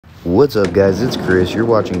What's up guys, it's Chris, you're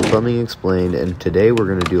watching Plumbing Explained, and today we're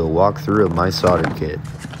going to do a walkthrough of my solder kit.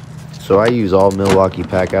 So I use all Milwaukee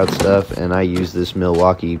Packout stuff, and I use this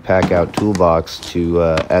Milwaukee Packout toolbox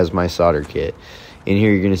as my solder kit. In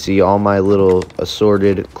here you're going to see all my little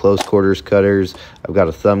assorted close quarters cutters. I've got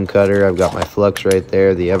a thumb cutter, I've got my flux right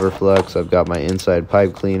there, the Everflux, I've got my inside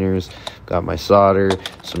pipe cleaners, got my solder,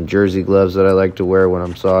 some jersey gloves that I like to wear when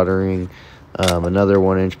I'm soldering, another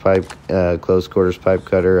 1-inch pipe, close quarters pipe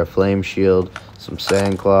cutter, a flame shield, some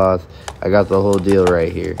sandcloth. I got the whole deal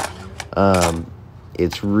right here.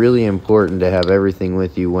 It's really important to have everything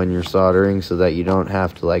with you when you're soldering so that you don't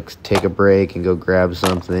have to like take a break and go grab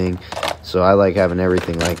something. So I like having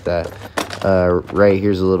everything like that. Right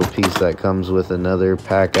here's a little piece that comes with another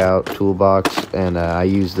Packout toolbox, and I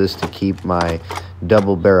use this to keep my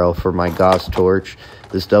double barrel for my Gauss torch.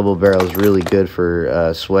 This double barrel is really good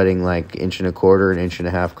for sweating like 1.25 inch,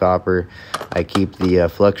 1.5 inch copper. I keep the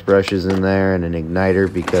flux brushes in there and an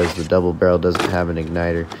igniter because the double barrel doesn't have an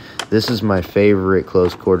igniter. This is my favorite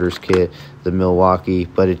close quarters kit, the Milwaukee,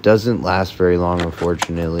 but it doesn't last very long,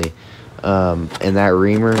 unfortunately. And that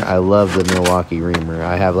reamer, I love the Milwaukee reamer.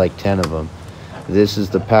 I have like 10 of them. This is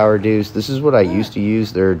the power deuce. This is what I used to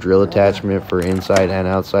use. They're a drill attachment for inside and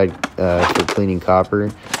outside for cleaning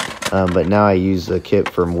copper. But now I use a kit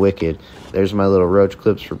from Wicked. There's my little roach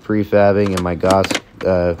clips for prefabbing and my Gauss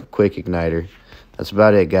quick igniter. That's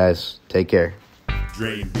about it, guys. Take care.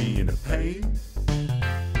 Drain being a pain,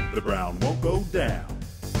 the brown won't go down.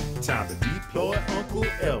 Time to deploy Uncle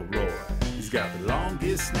Elroy. He's got the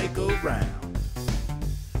longest snake around.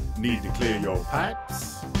 Need to clear your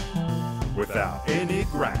pipes without any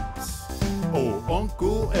gripes. Old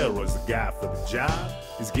Uncle Elroy's the guy for the job.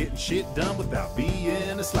 He's getting shit done without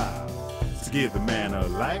being a slob. So give the man a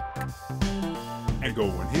like and go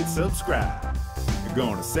and hit subscribe. It's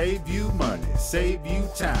gonna save you money, save you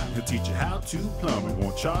time. He'll teach you how to plumb. He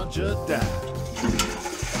won't charge a dime.